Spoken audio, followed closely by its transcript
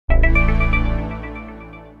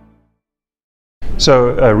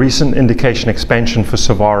So a recent indication expansion for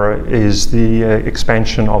Savara is the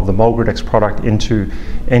expansion of the morbidity product into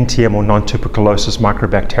NTM or Nontuberculous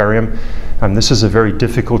Mycobacterium. This is a very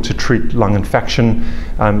difficult to treat lung infection.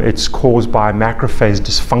 It's caused by macrophage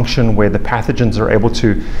dysfunction where the pathogens are able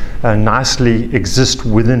to nicely exist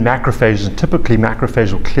within macrophages, and typically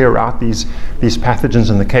macrophages will clear out these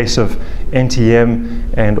pathogens. In the case of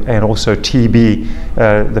NTM and also TB,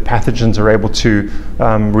 the pathogens are able to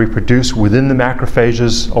reproduce within the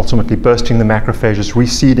macrophages, ultimately bursting the macrophages,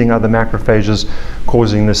 reseeding other macrophages,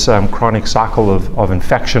 causing this chronic cycle of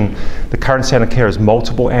infection. The current standard of care is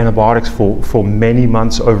multiple antibiotics for many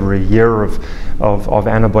months, over a year of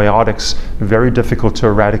antibiotics. Very difficult to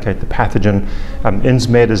eradicate the pathogen.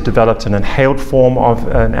 Insmed has developed an inhaled form of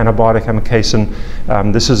an antibiotic, amikacin.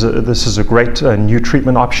 This is a great new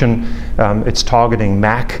treatment option. It's targeting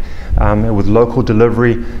MAC with local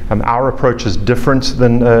delivery. Our approach is different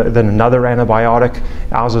than another antibiotic.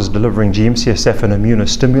 Ours is delivering GM-CSF, an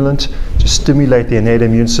immunostimulant, to stimulate the innate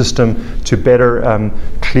immune system to better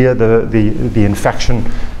clear the infection.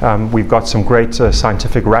 We've got some great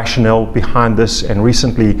scientific rationale behind this, and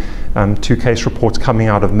recently 2 case reports coming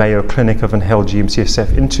out of Mayo Clinic of inhaled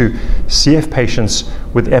GM-CSF into CF patients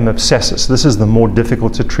with abscessus. This is the more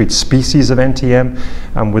difficult to treat species of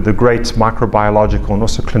NTM with a great microbiological and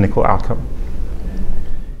also clinical outcome.